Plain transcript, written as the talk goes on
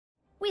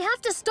We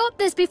have to stop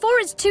this before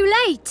it's too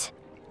late!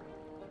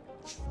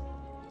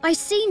 I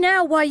see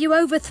now why you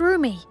overthrew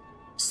me.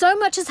 So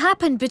much has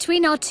happened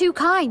between our two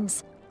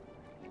kinds.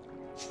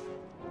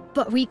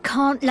 But we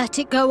can't let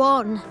it go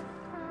on.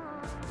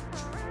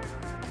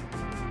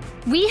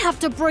 We have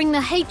to bring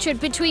the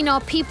hatred between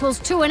our peoples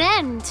to an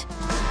end.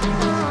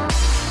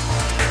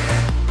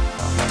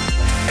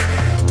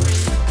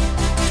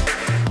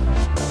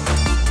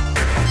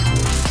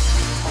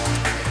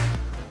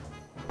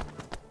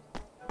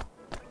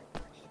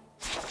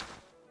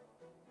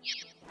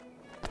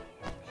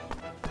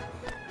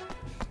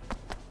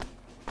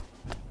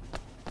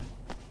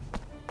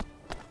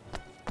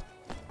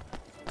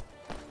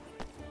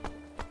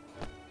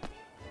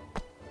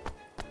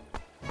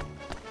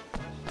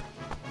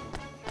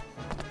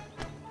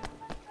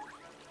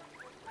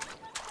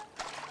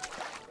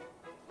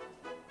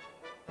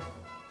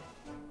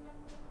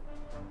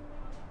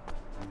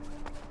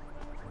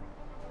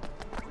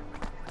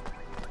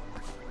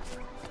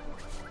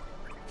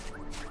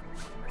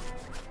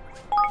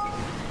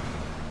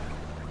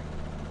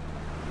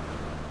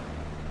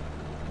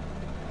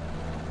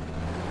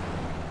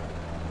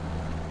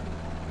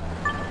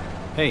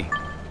 Hey.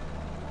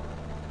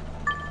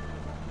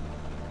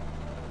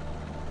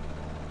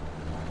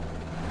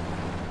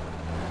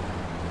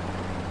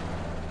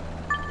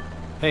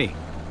 Hey.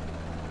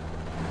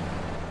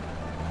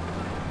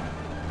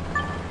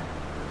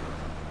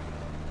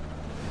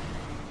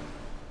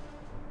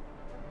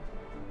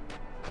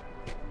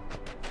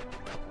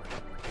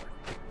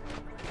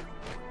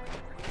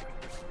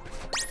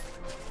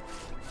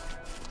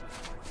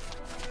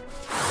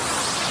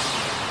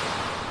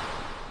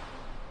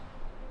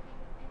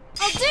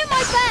 I'll do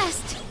my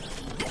best!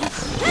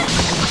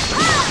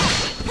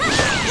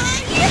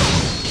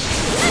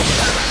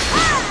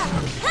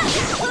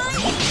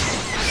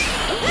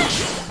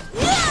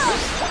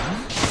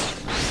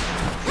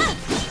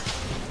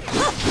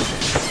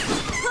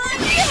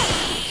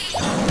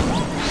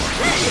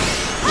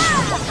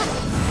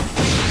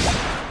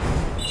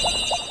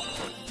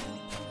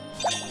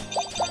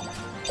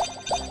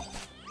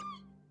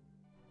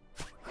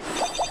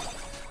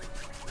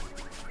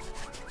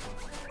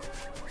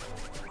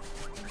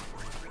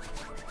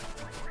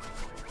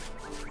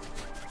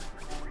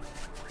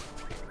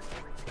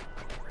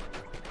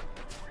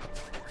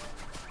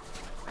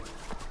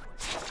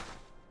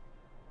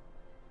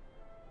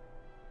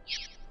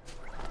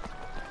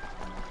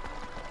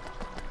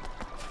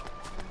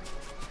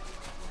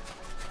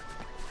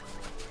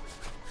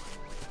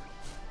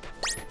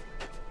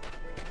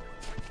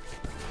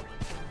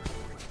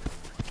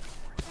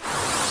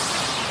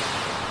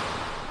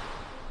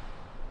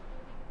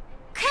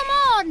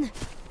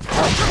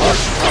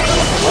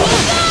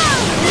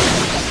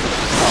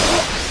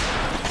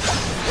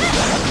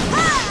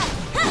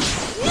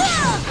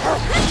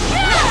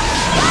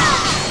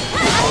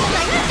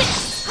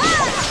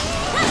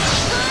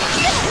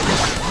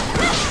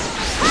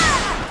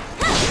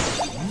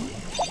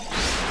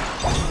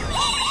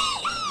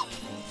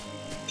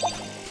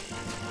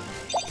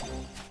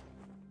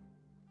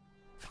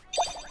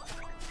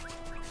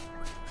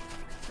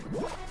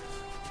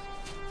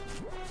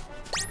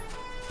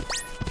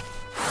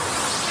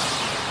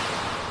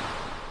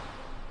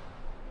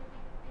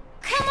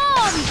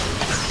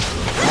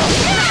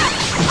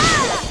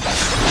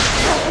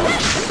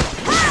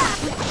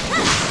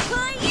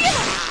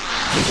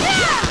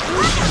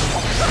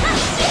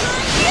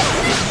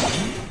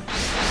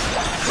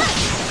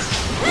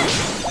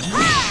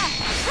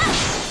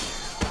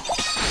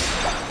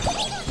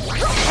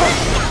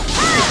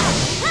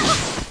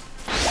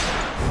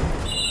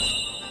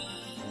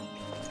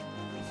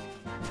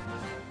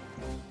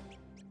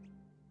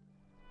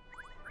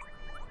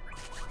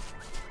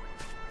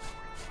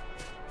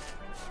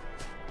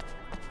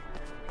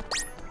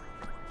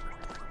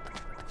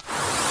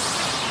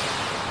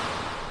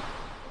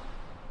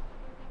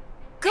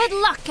 Good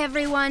luck,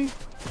 everyone!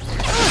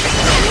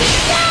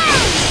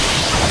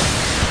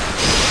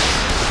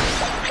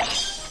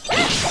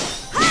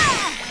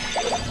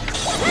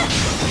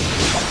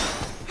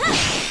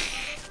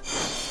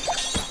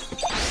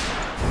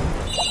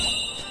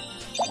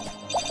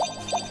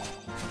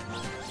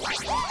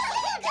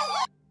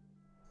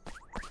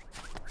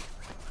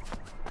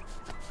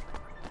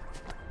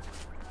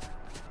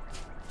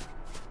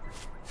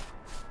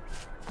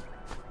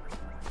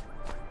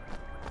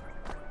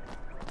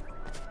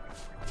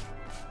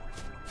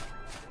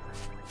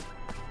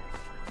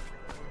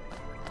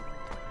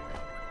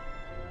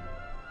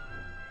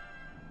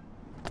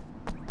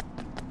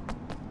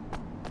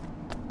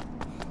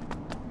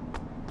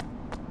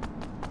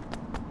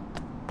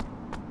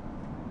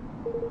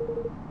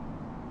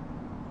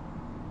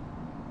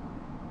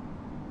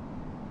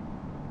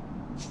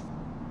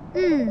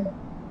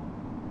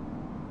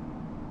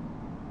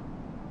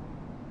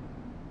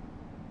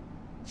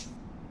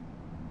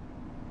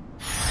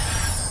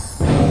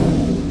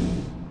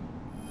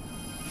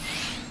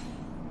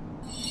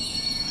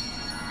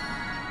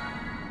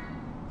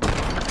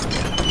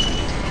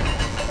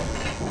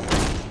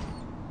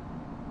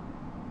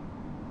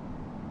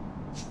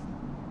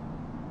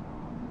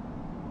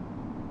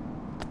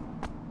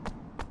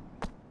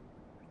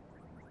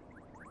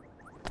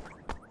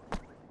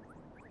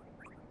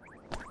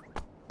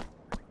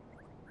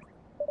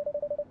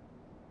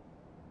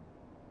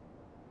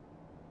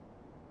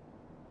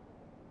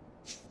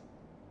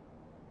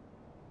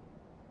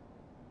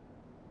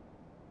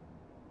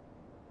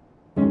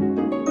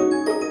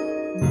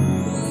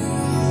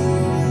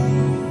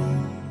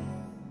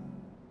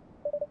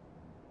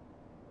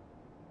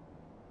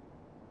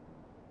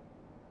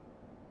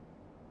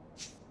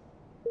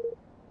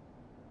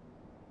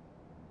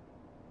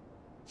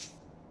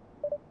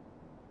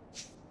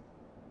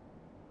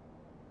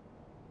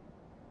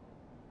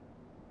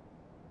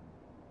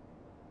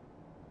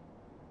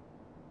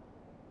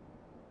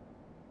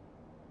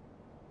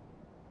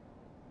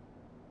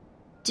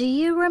 Do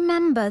you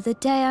remember the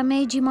day I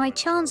made you my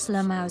Chancellor,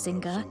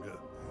 Mausinger?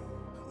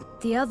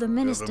 The other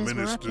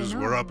ministers,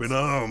 were up in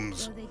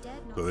arms,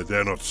 though they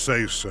dare not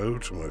say so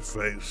to my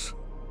face.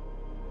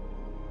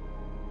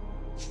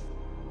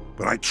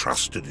 But I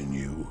trusted in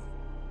you.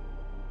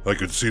 I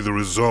could see the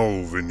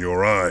resolve in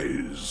your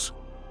eyes,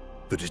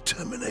 the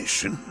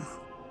determination.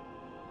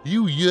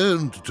 You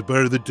yearned to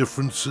bury the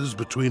differences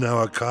between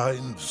our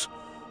kinds,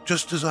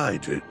 just as I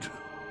did.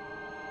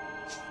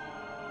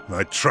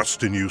 I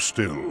trust in you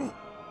still.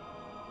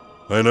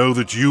 I know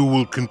that you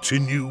will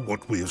continue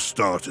what we have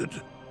started,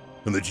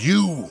 and that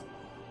you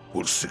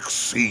will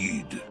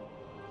succeed.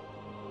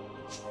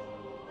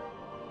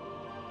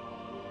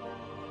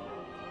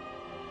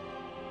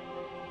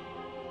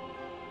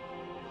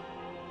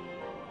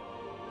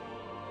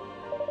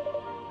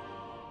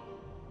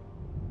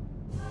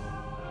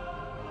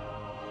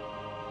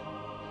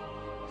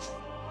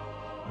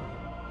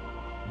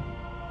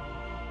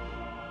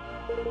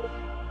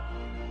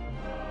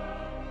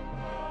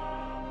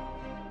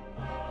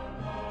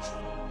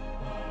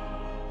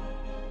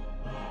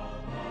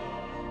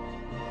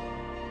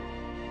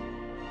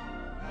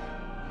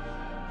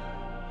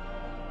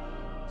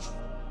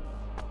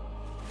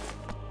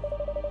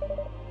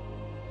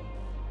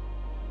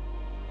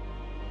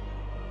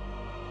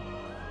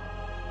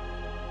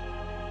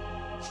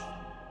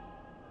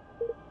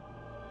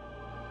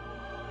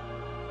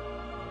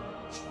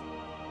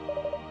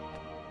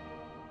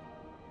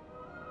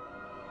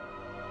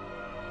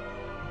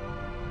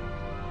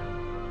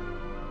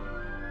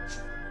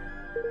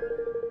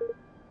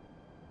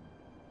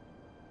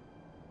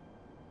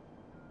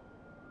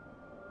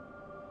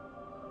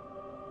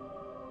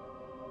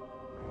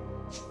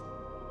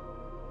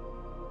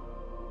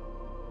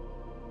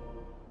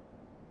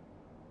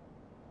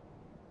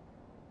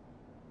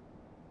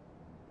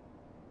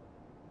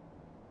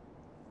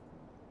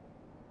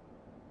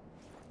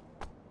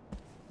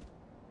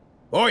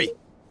 Oi!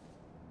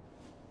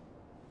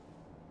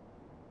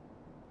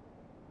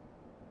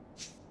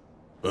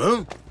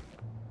 Huh?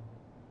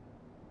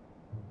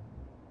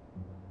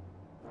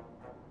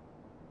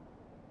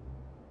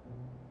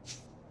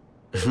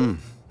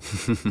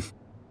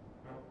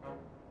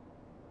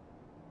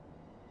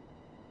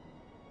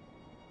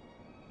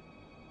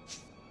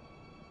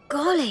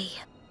 Golly!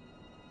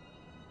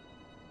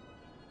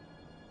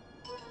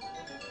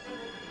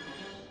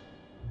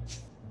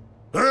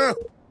 Huh?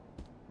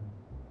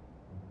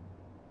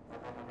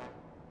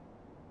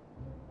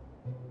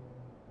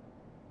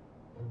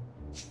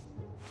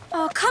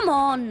 Oh, come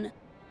on!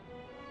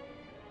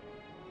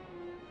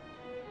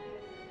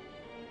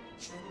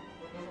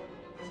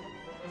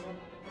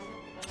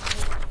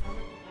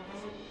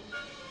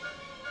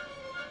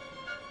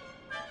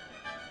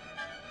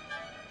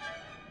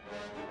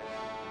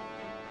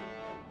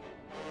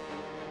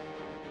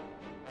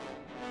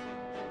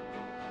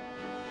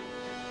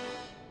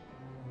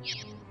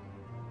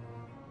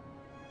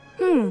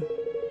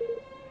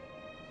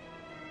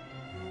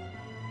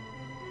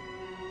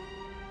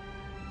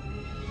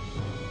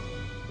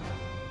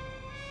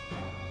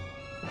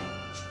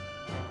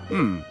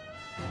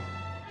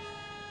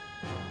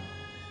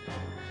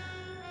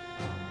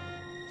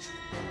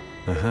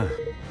 Uh-huh.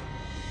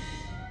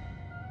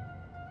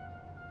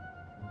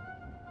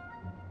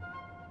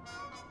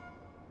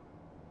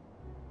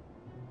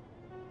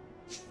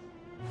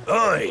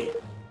 Oi!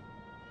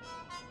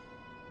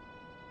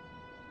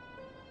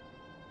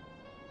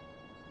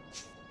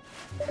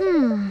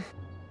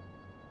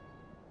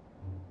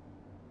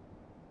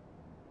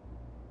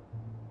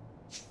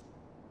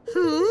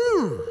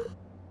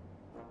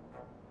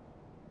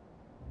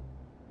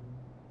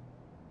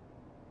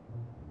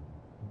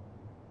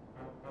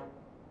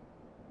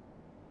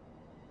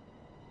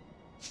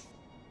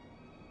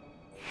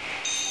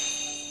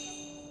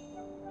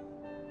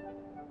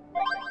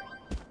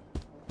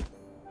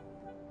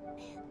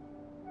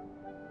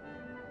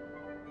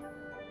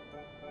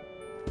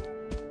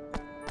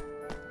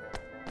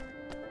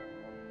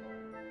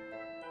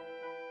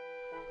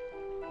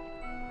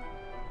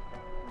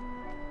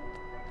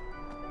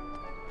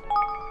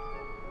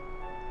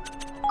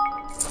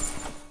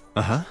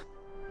 Uh-huh.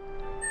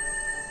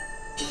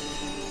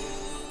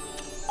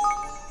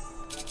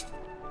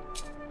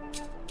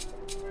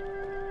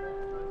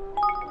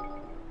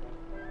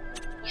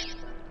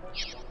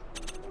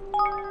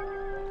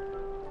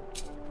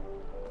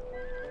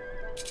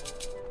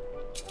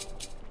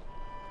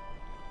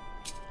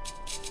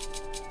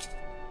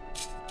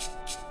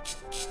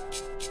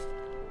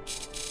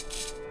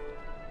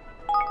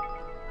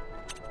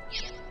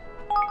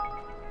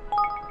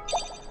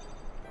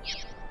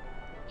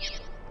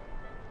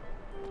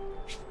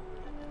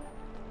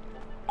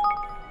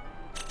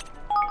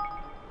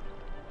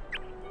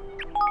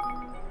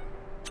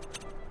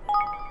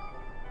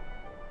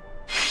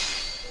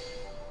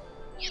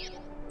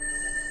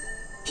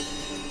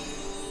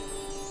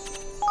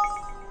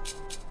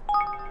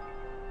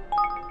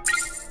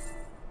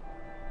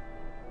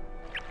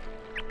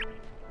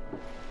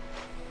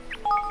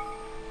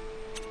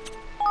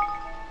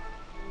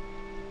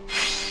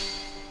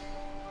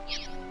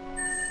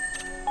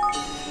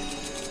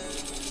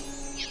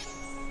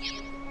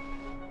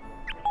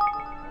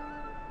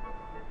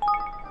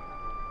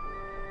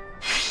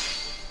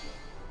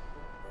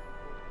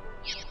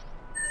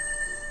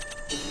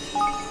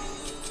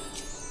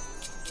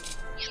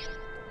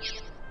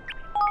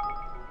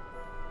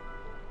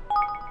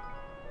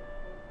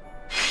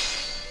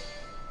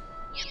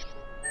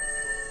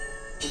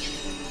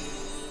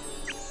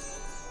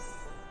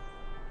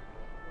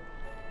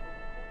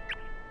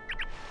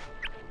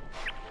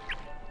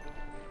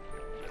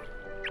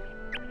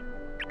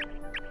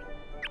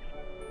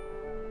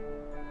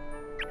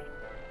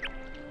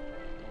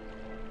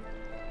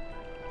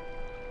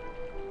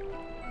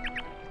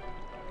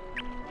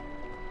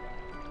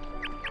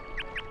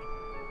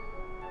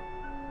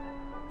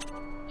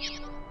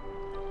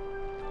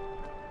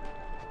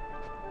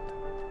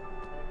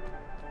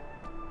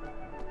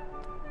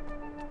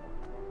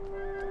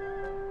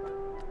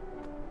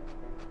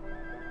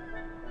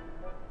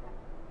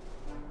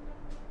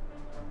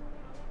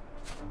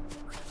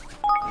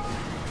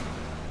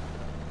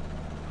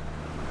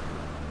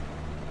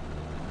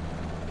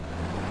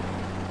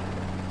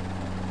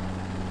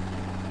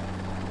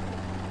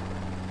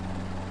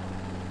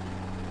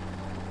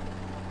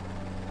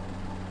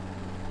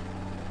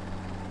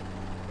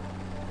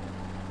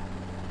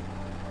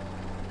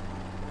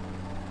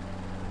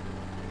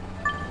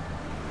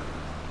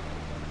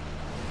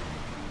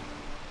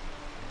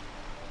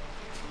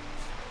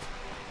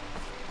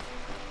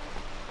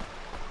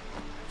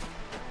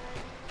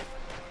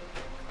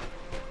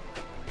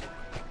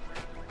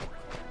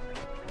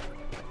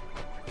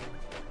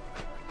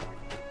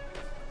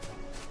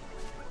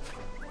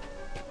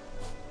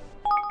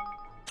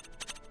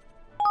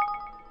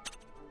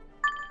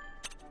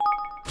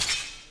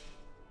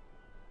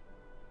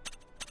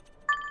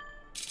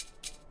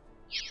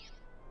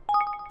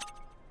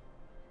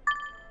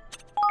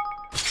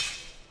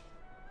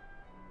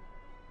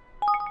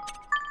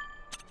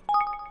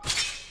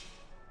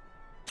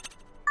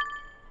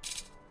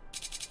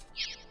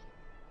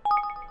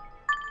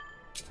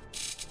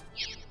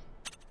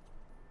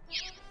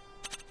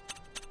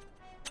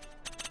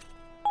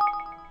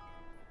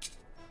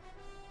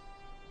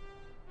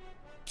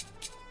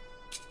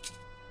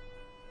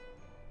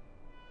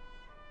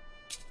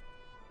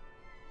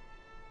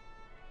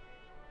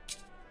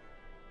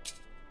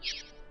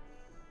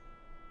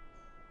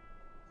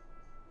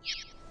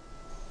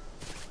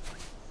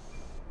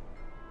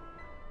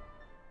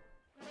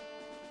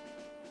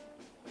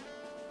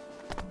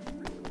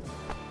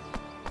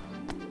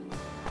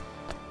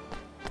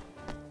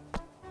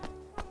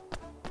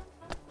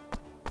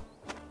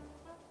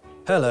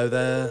 Hello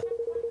there.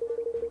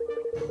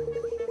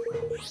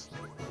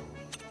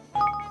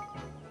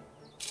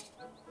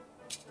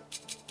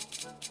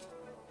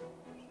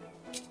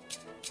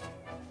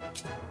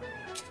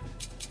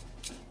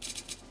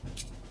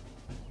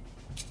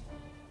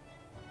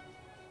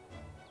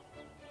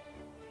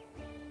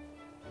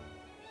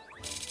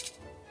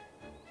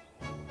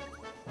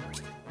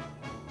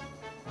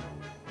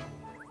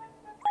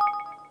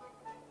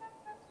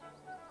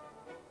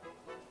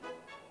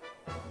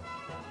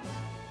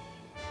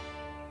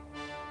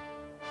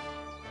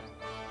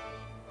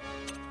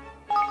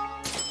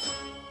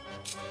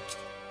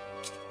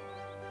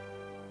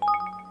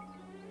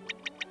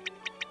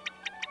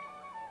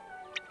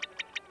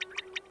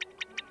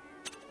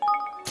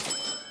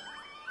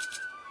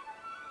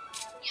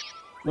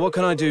 What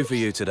can I do for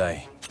you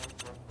today?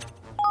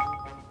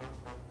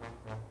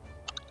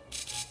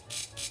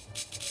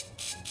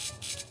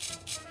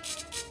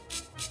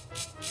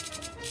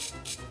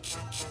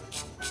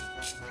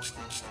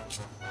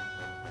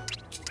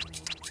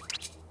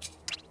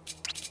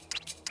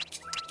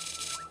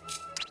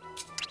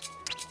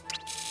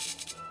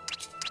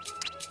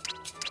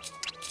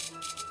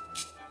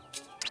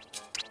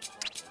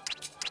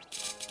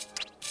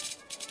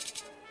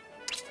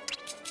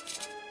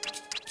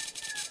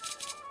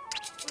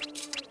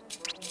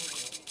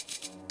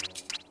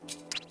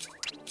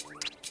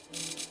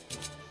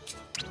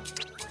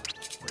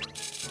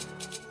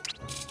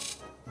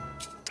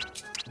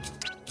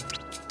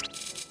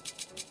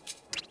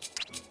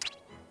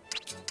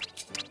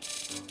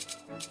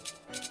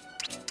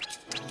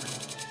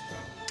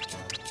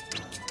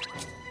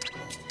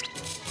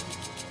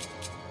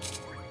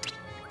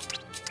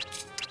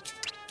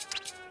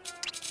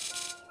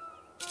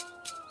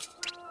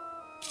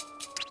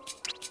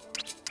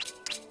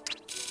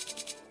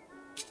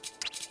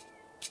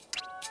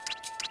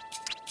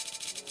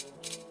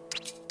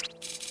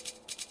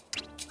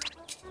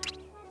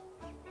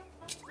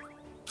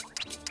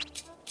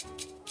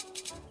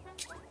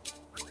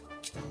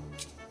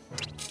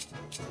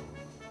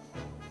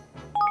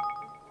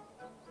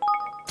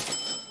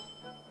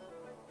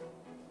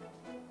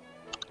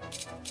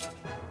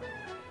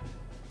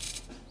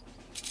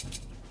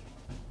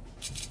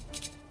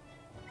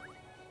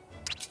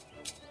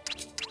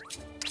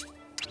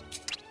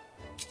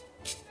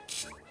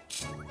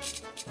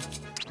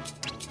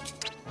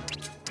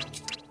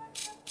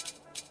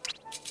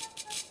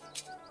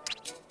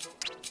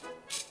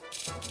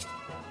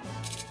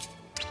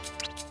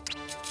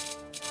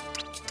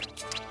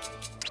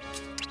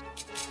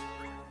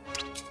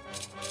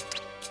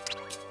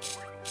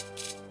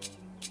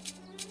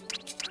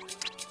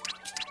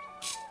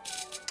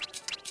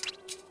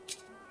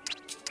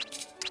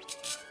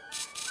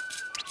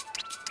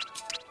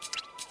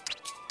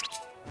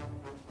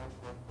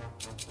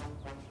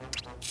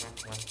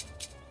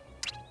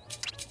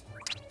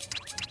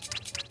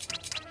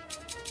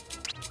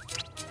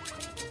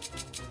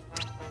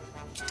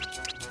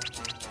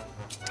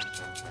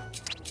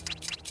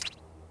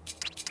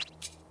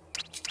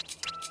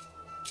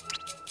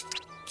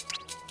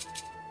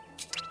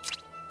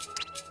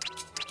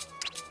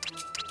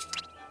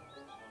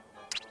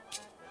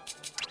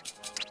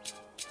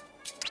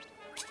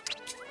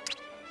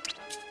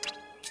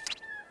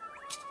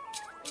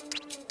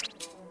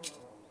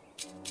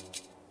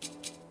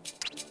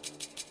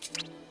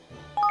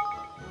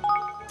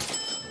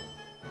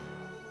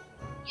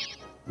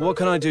 What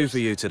can I do for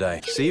you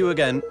today? See you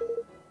again.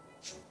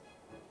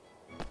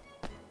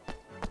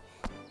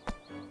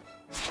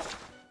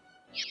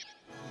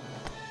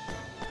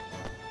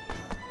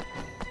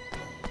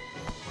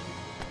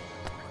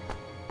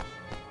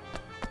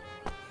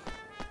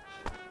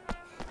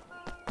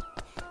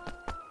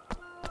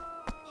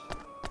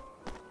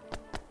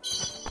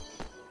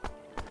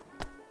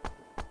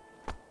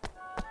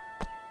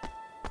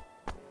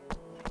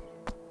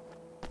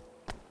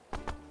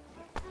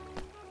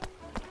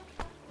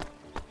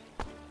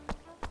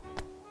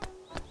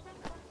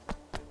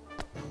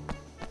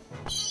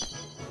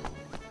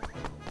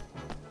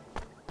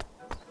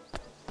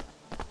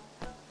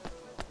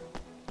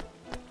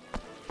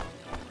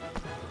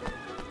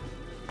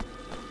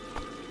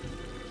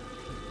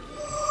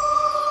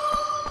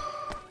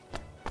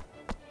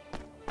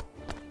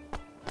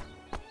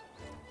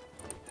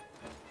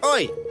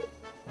 Oi!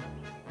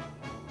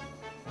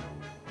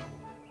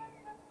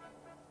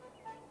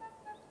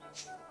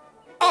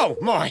 Oh,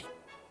 my!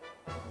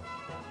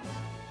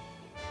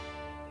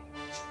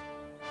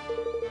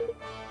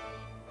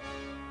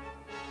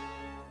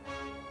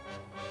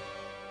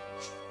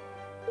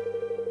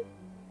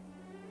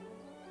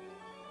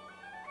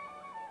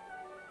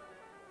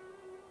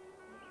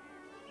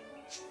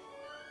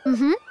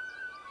 Mm-hmm.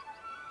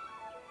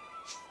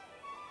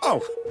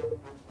 Oh!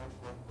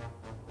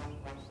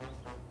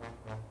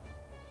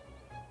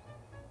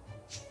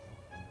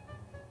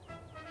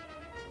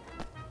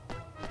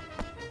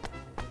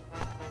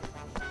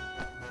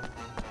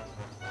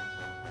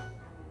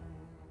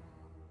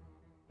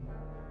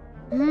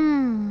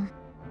 Hmm.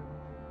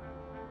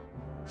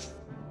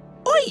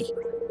 Oi!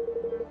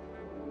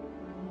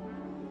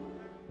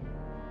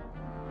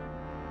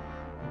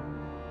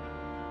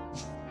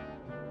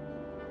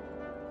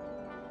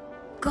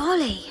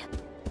 Golly.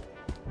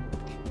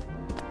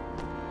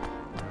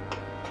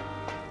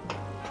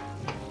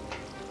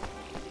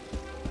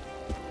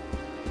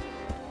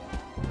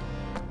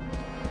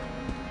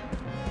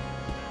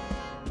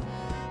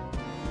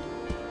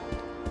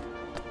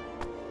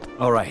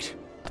 All right.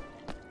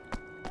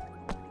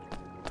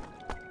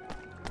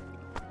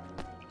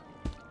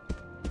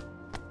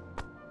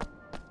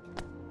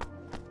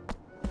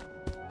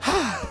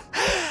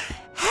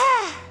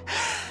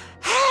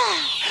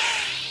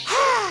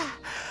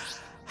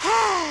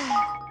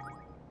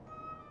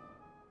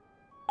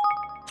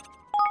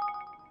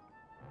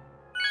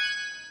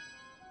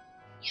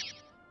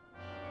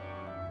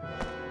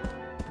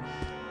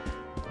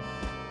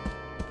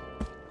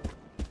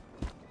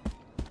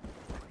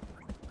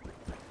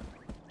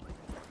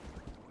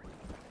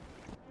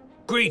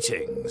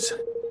 Greetings.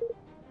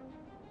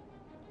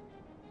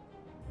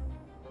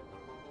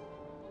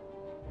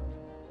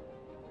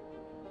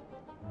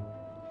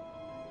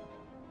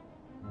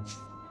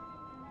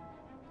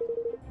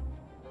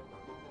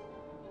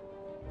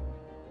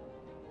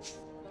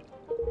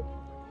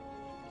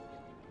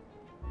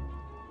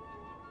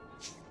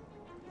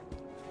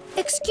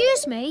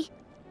 Excuse me?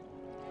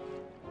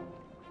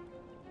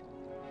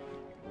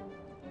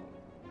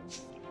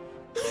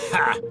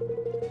 Ha!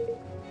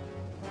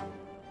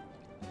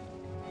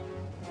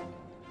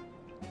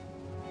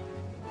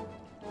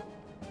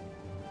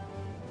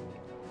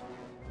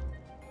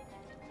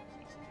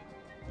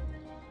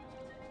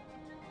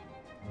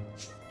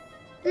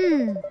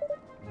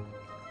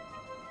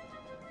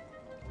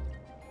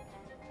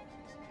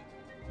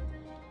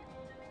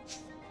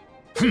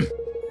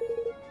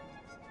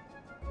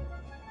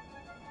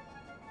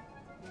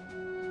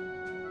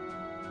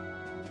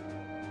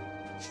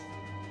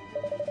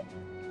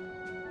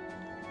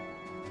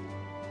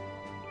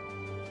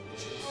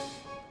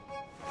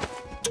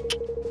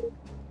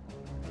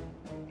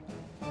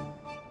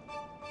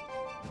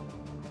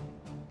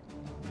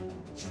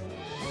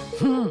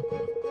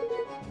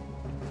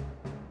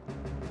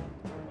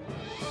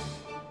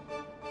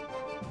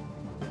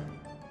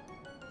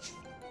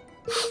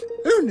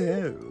 Oh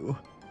no.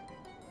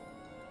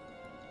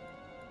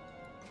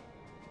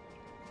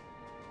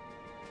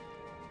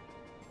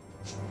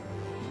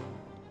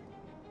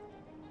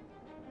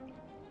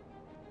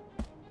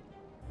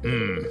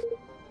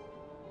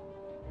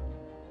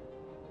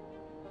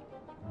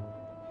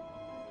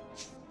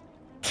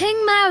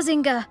 King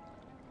Mausinger,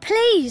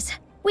 please,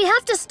 we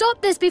have to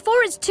stop this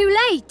before it's too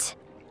late.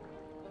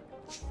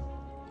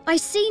 I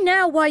see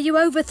now why you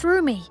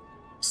overthrew me.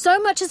 So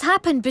much has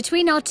happened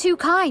between our two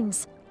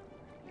kinds.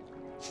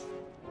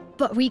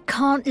 But we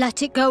can't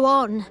let it go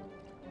on.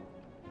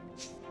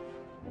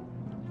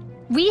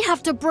 We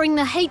have to bring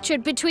the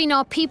hatred between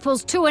our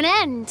peoples to an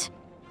end.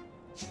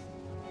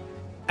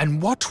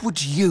 And what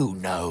would you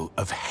know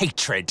of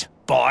hatred,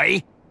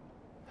 boy?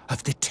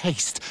 Of the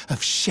taste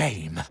of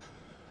shame,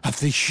 of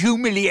the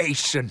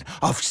humiliation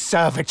of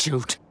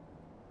servitude.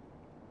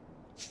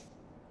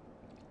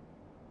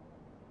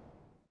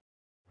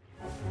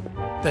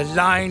 The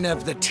line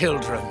of the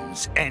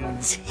Children's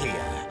ends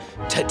here,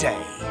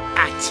 today,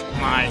 at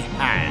my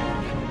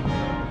hand.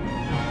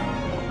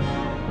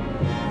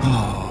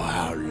 Oh,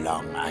 how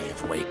long I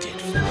have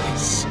waited for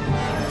this.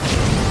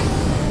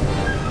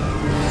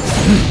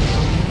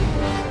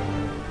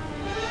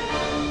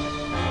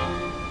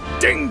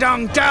 Ding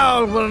Dong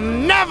Dell will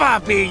never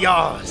be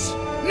yours!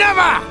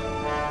 Never!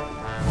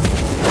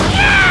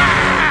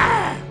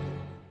 Yeah!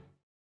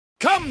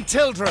 Come,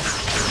 children!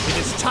 It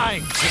is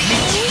time to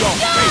meet your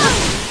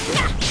fate!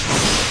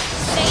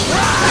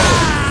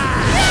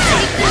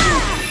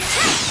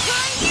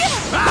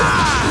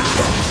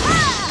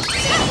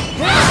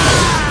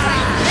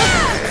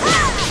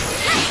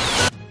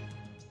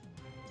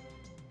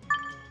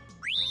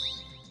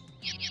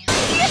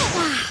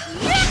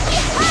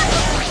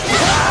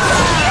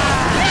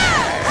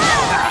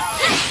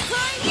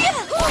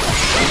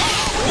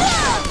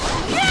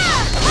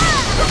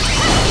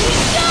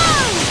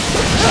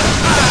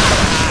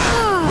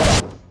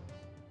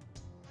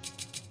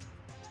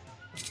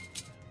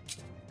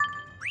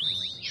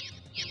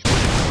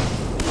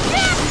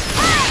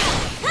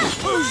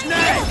 Who's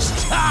next?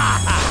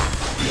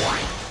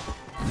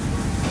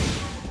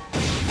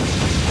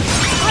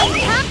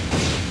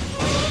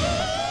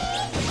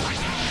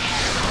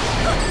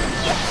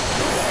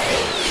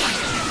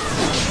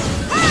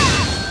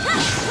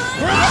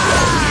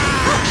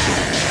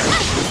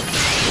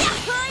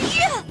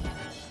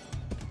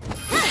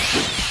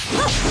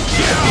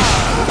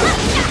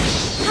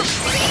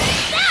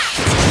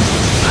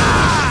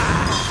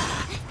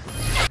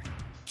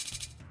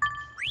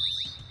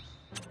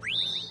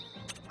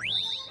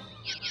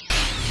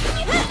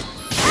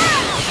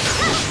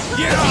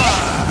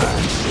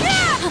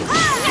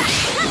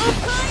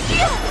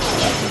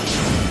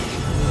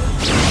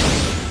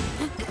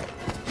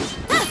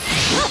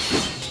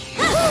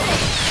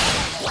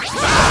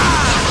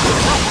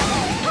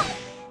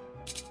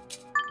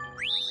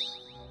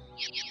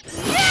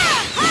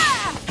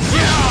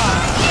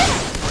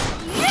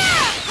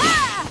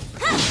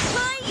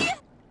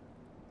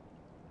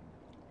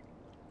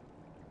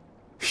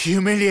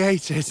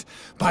 Humiliated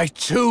by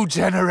 2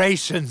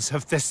 generations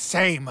of the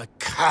same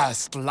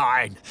accursed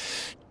line.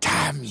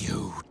 Damn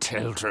you,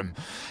 Tildrum,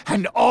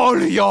 and all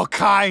your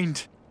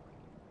kind!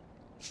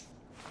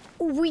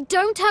 We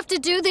don't have to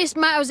do this,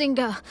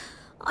 Mausinger.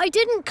 I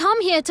didn't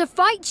come here to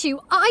fight you.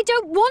 I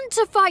don't want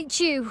to fight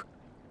you.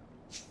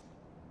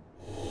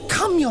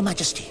 Come, Your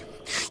Majesty.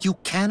 You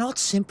cannot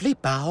simply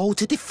bow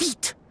to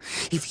defeat.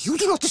 If you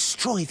do not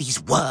destroy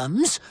these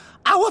worms,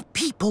 our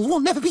people will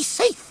never be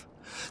safe.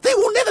 They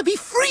will never be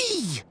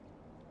free!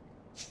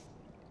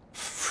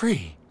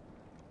 Free?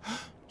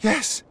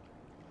 Yes,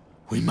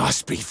 we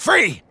must be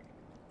free!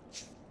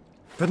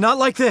 But not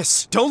like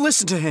this. Don't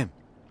listen to him.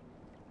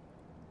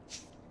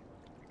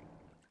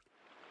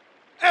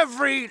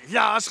 Every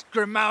last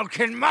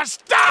Grimalkin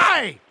must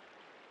die!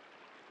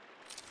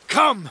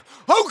 Come,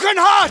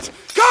 Oakenheart!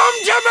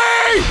 Come to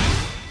me!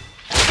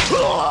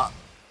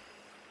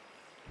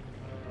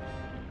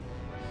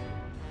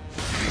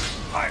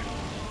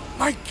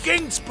 My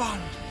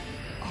Kingsbond!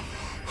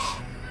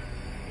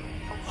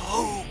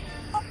 Who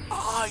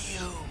are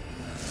you?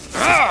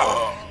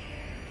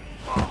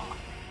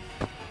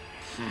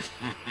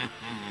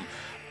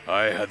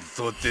 I had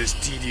thought this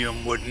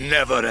tedium would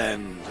never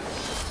end.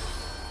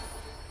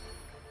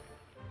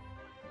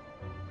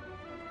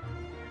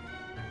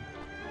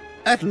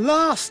 At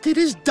last it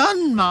is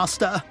done,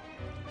 Master.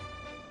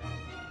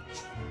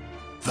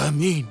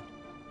 Vermine.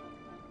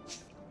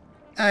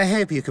 I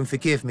hope you can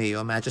forgive me,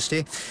 Your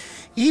Majesty.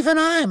 Even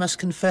I must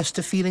confess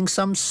to feeling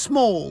some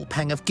small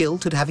pang of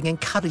guilt at having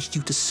encouraged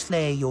you to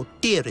slay your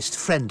dearest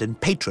friend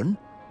and patron.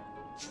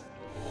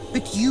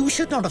 But you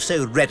should not have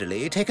so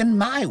readily taken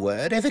my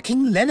word over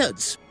King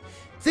Leonard's.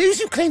 Those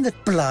who claim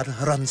that blood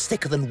runs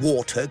thicker than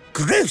water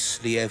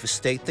grossly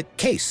overstate the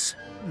case,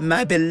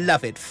 my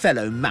beloved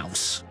fellow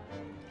mouse.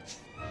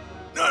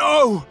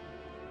 No!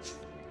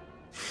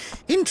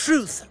 In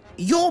truth,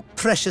 your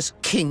precious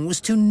king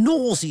was too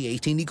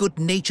nauseatingly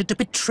good-natured to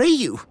betray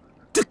you.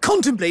 To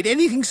contemplate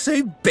anything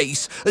so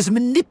base as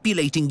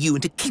manipulating you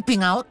into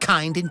keeping our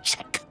kind in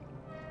check.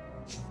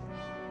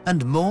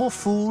 And more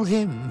fool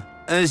him,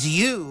 as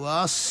you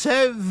are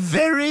so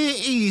very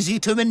easy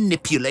to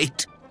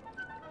manipulate.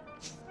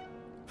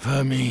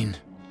 Vermine.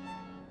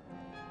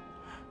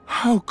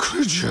 How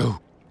could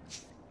you?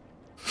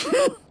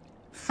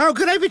 How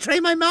could I betray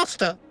my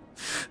master?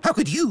 How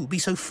could you be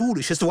so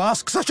foolish as to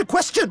ask such a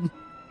question?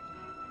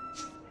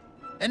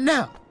 And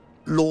now,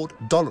 Lord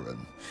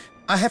Doloran,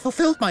 I have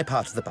fulfilled my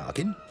part of the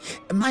bargain.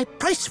 My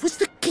price was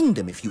the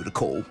kingdom, if you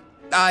recall.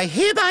 I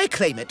hereby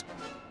claim it.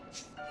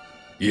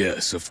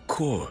 Yes, of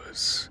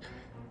course.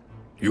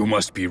 You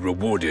must be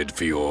rewarded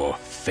for your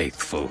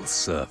faithful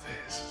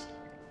service.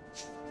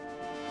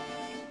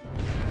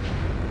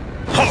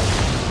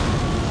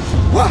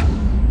 What?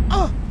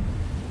 Oh.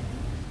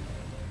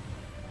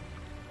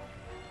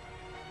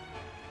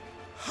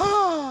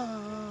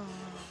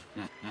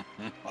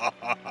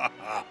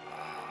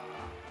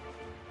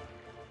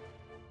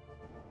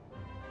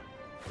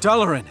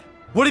 Doloran,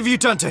 what have you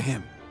done to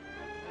him?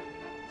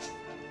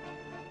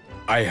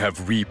 I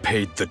have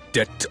repaid the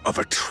debt of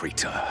a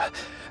traitor,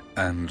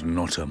 and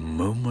not a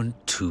moment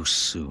too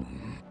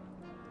soon.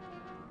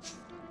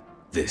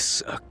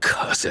 This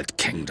accursed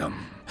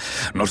kingdom.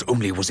 Not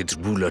only was its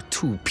ruler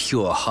too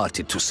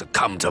pure-hearted to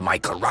succumb to my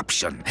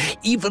corruption,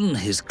 even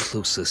his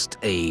closest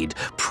aide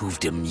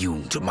proved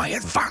immune to my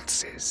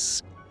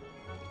advances.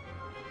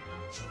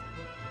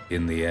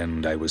 In the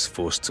end, I was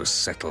forced to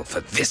settle for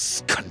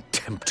this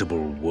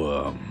contemptible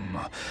worm.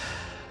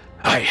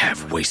 I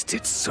have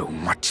wasted so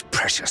much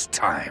precious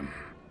time.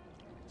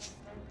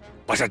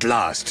 But at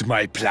last,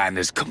 my plan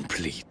is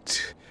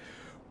complete.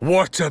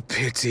 What a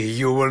pity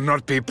you will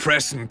not be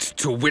present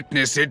to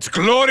witness its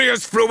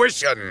glorious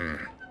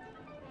fruition!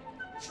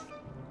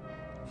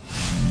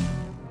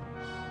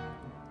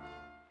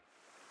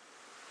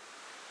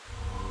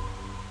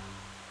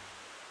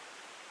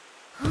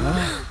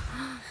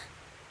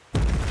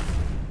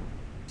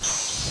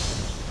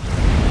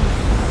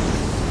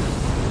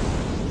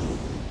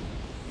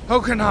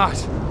 Oakenheart!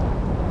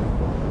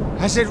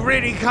 Has it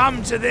really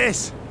come to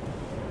this?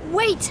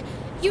 Wait!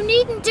 You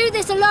needn't do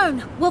this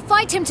alone. We'll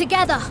fight him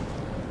together.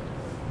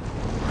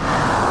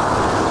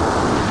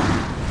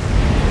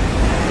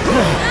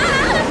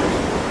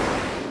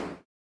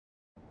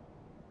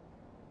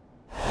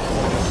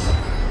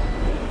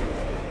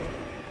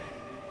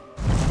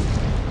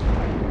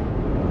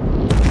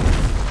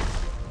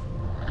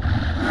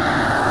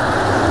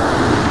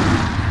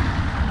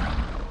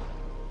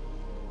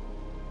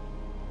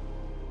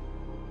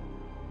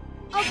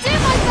 I'll do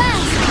my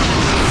best!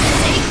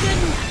 Satan!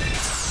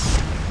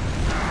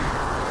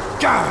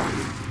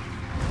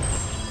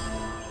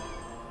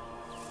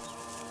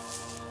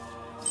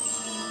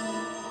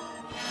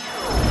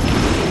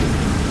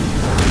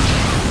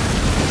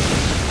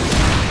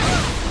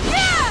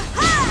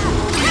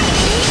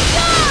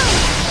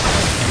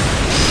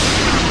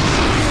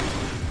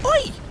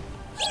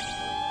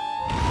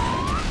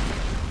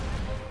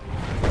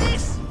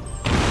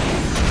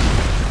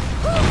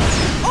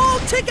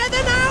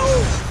 Together now!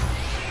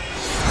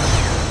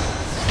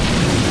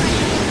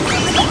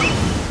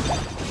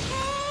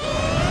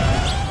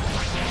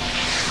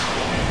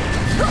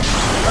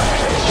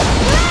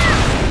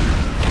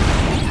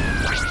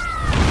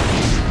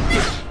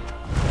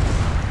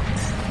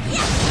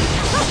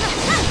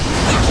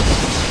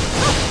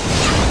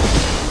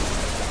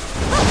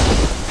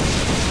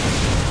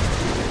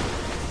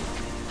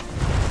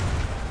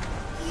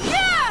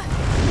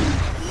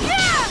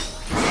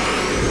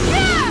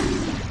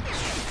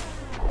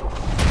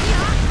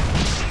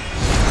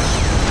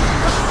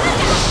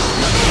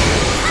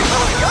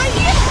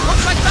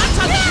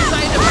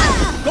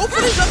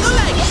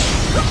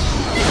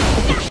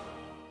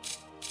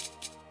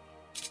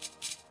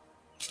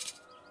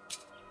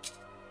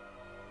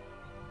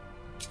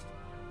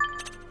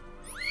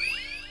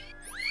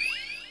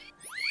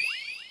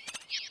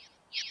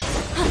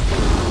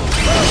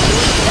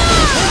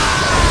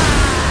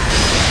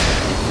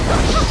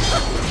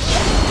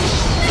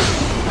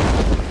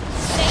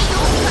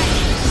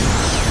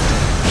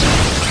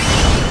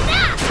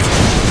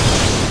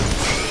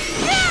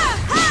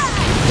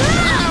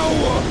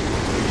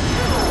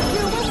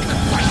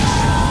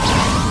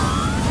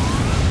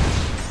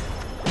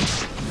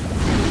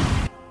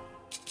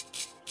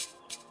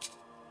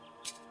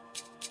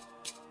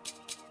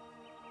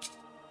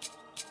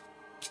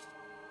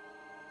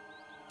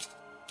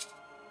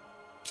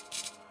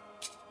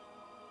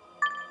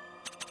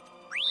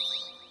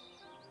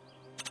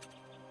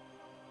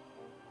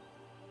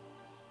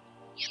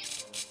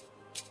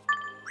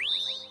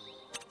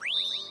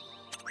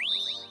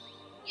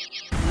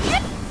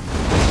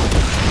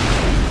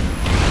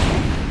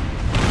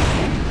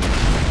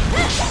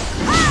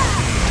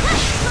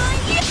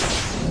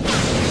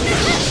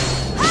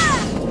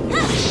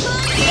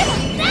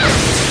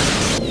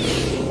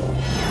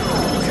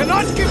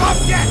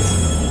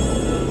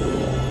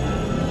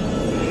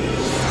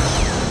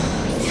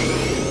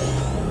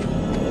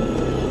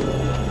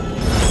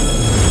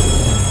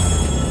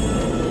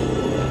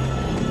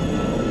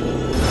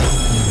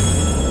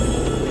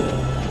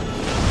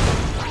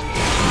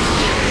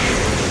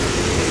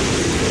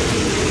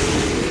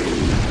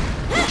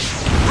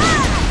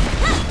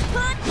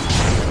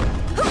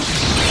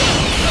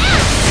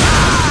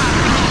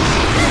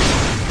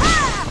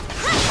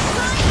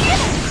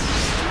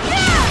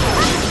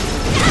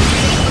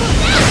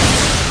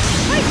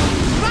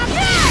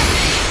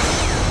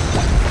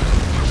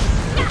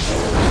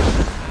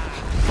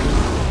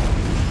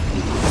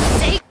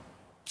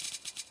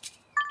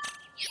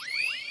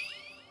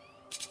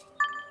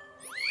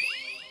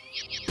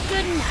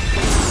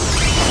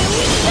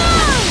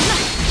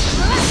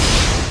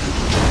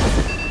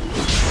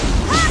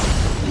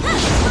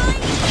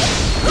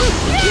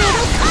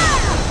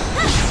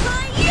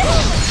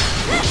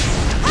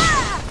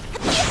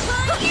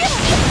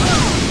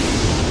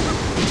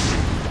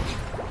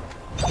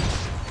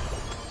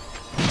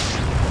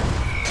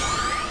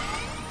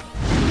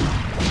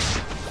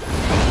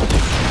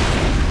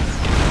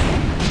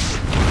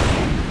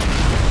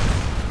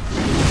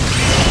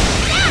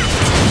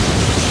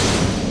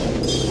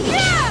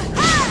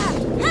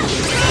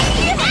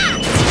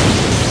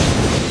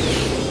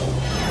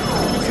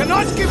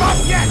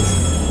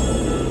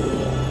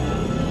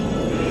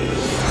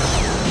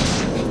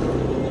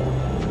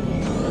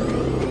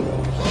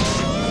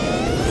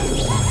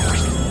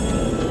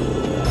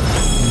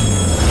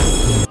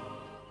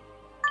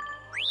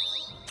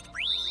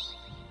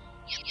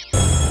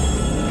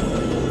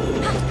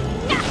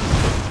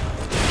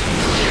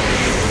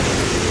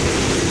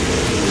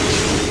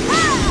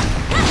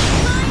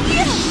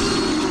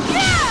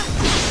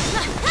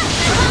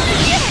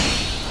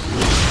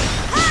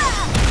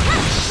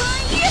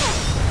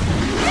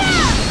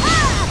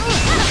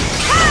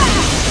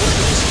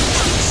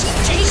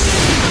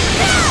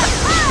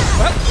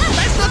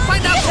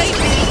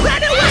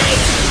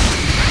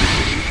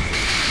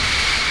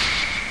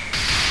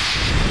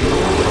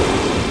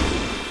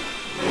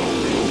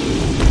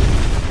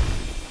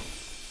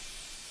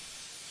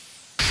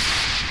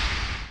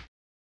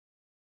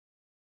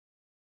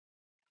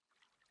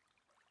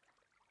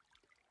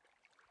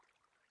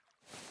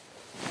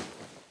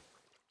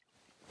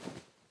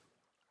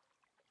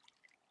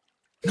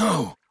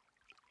 No.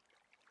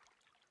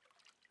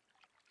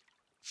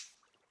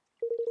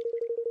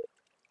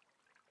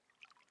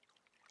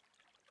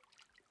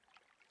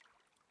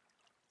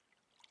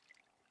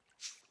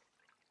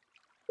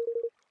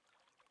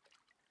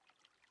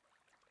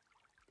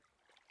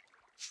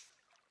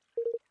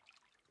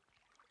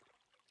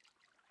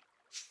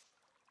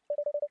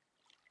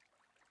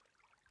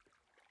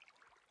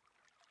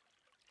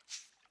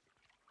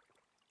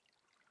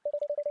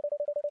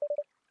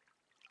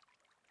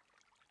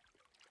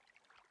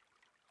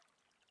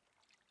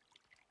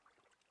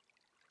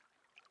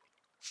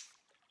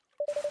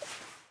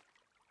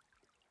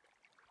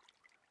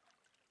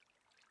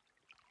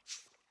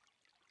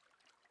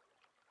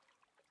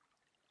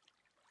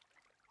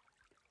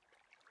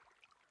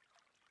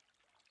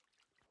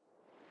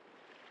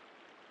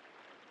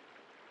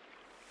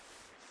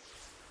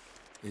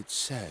 It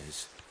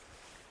says...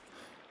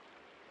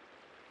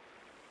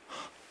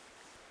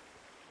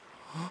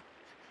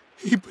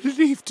 He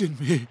believed in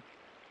me.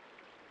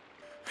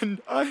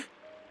 And I...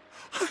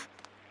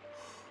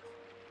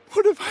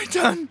 What have I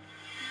done?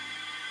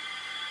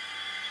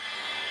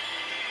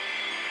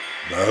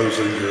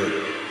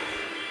 Mausinger,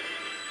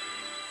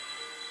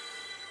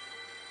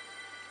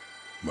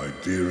 my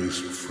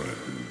dearest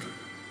friend.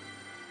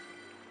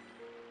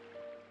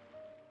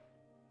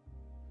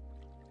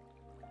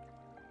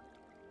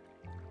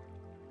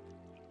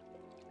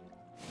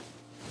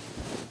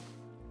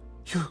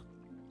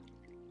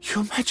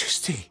 Your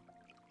Majesty,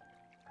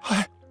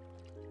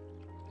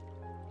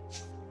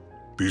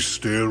 Be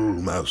still,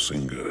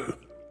 Mausinger.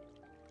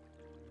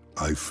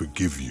 I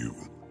forgive you.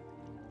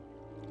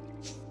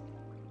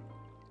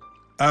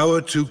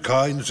 Our two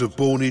kinds have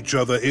borne each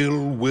other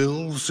ill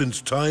will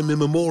since time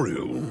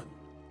immemorial.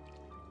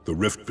 The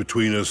rift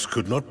between us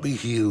could not be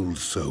healed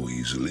so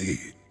easily.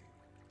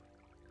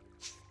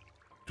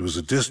 It was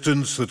a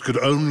distance that could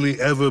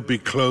only ever be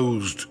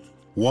closed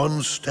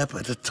one step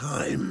at a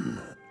time.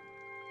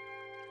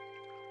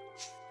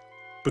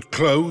 But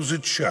close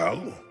it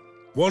shall.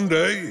 One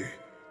day,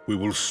 we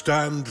will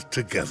stand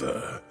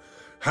together,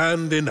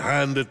 hand in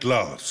hand at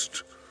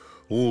last,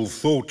 all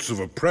thoughts of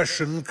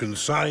oppression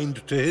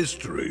consigned to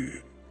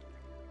history.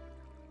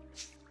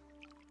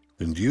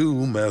 And you,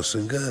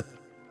 Mausinger,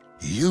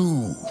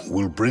 you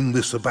will bring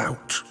this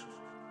about.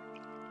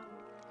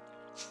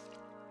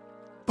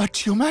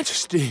 But Your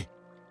Majesty,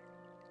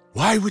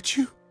 why would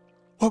you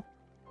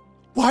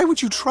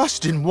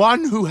trust in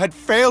one who had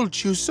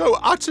failed you so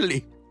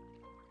utterly?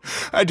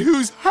 At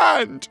whose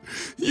hand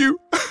you...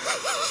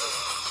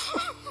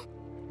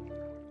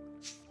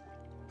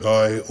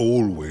 I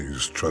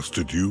always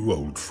trusted you,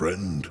 old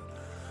friend,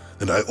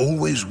 and I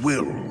always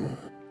will.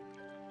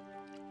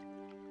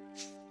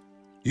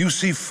 You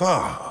see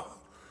far,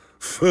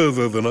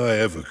 further than I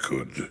ever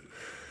could.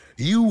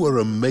 You are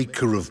a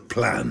maker of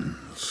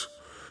plans,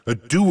 a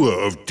doer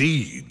of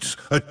deeds,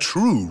 a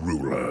true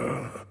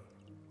ruler.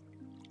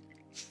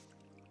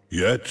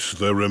 Yet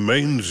there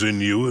remains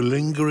in you a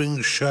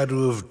lingering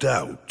shadow of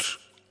doubt.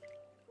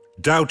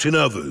 Doubt in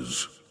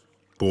others,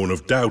 born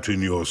of doubt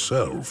in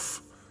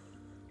yourself.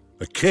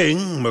 A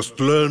king must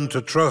learn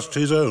to trust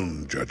his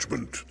own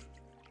judgment.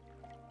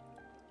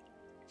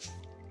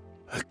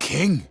 A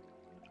king?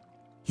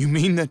 You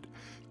mean that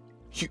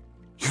you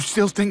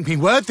still think me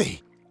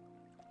worthy?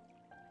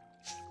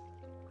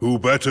 Who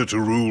better to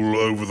rule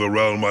over the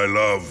realm I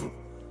love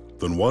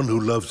than one who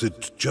loves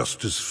it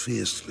just as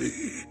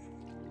fiercely?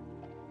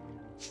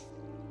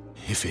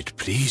 If it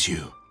please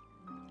you,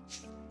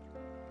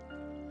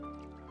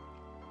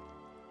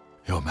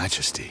 Your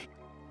Majesty.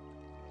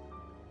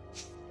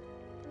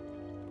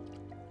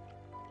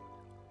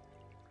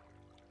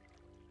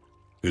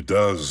 It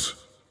does.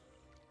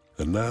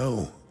 And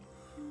now,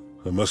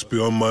 I must be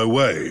on my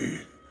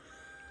way.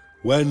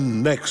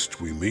 When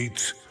next we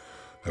meet,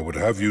 I would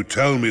have you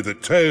tell me the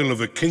tale of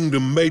a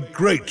kingdom made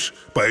great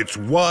by its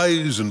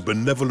wise and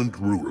benevolent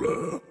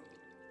ruler.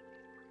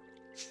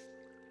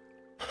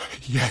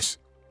 Yes,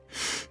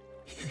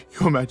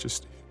 Your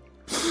Majesty.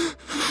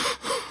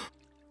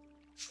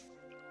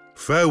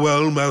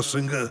 Farewell,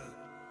 Mausinger.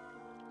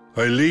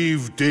 I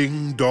leave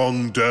Ding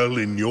Dong Dell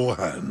in your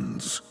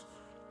hands.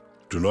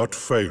 Do not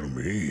fail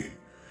me.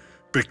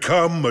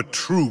 Become a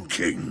true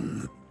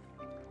king.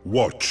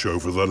 Watch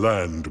over the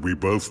land we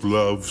both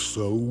love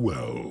so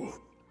well.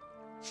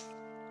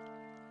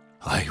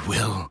 I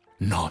will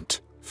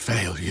not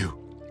fail you,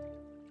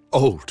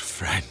 old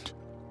friend.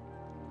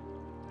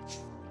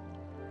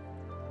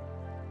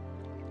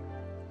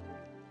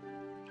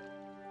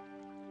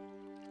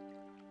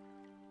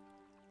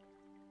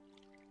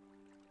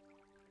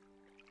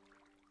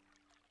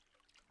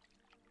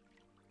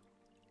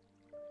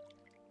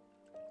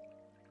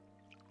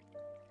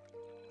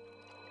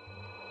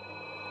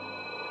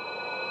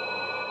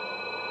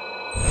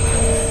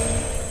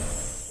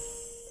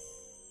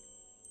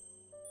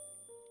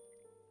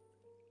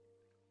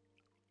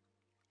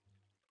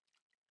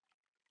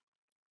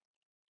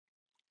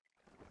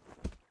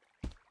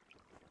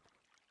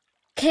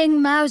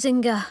 King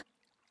Mausinger.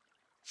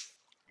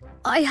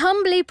 I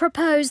humbly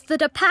propose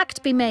that a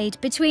pact be made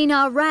between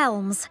our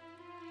realms.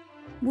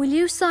 Will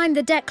you sign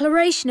the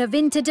Declaration of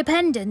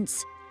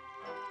Interdependence?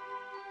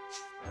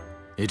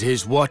 It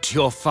is what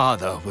your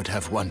father would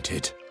have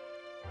wanted.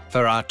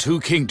 For our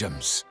two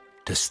kingdoms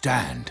to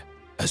stand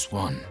as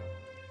one.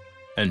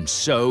 And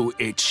so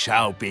it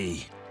shall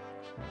be.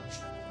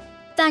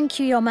 Thank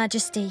you, Your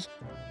Majesty.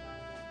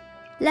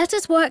 Let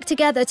us work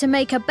together to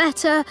make a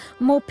better,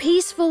 more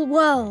peaceful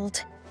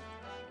world.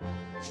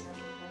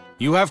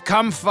 You have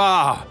come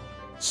far,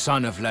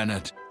 son of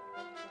Leonard.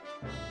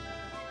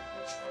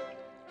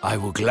 I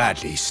will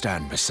gladly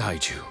stand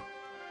beside you,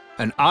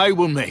 and I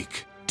will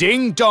make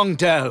Ding Dong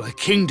Dell a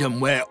kingdom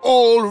where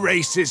all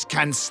races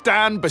can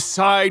stand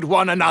beside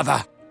one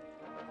another.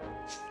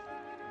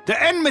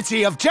 The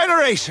enmity of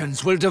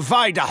generations will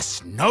divide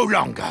us no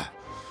longer.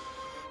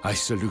 I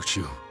salute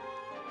you,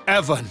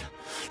 Evan,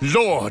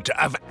 Lord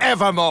of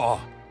Evermore.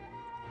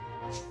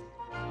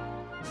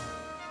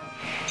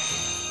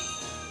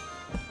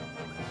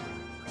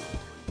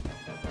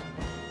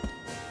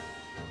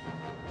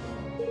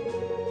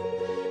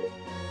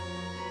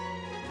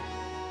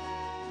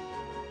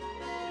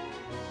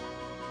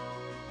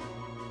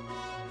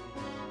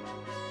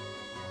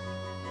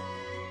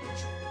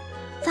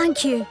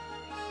 Thank you.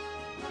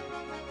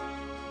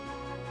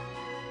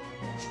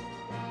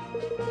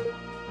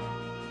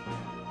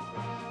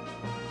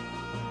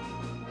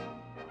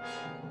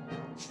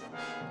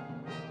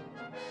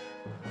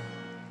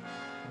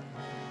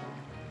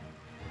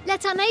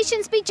 Let our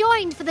nations be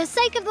joined for the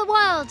sake of the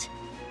world.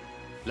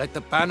 Let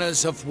the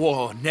banners of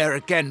war ne'er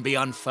again be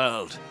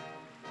unfurled.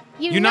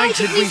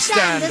 United we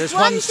stand as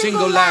one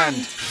single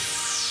land.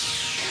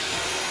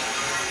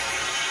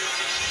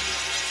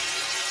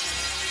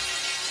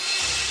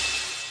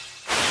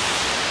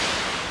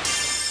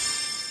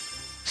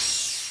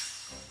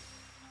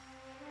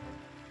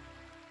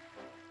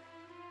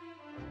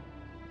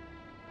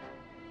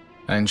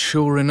 And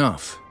sure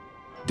enough,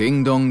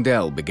 Ding Dong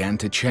Dell began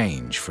to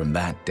change from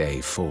that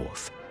day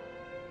forth.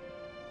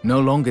 No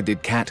longer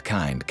did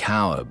catkind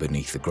cower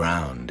beneath the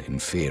ground in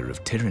fear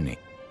of tyranny.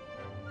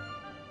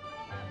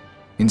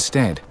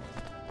 Instead,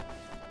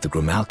 the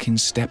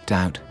Grimalkins stepped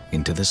out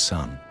into the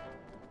sun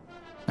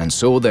and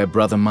saw their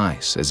brother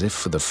mice as if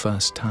for the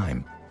first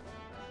time.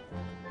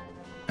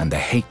 And the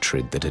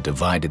hatred that had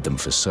divided them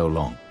for so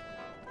long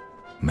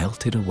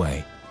melted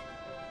away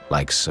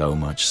like so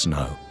much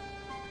snow.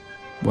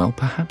 Well,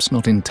 perhaps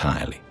not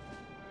entirely.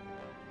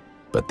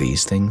 But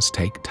these things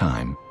take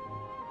time.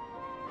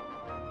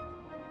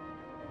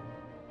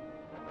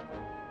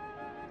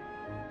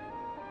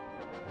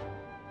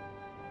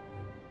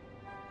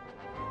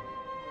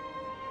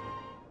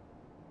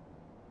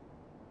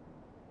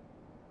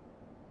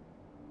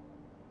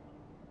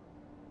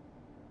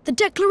 The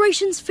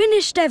Declaration's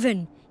finished,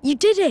 Evan. You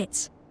did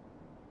it.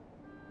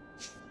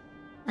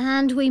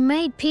 And we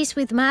made peace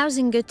with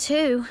Mausinger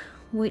too,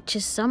 which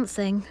is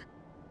something.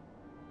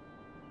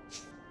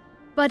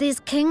 But his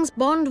king's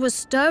bond was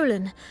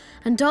stolen,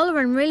 and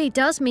Doloran really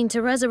does mean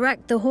to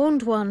resurrect the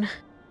Horned One.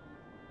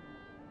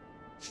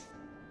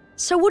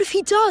 So what if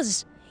he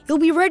does? You'll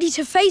be ready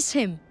to face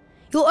him.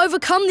 You'll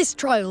overcome this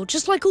trial,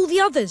 just like all the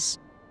others.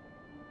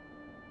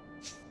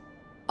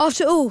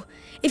 After all,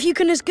 if you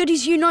can as good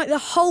as unite the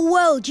whole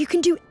world, you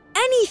can do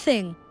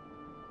anything.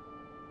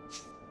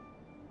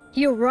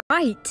 You're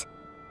right.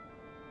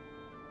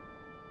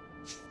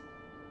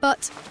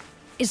 But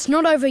it's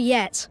not over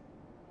yet.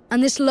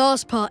 And this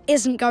last part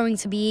isn't going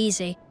to be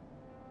easy.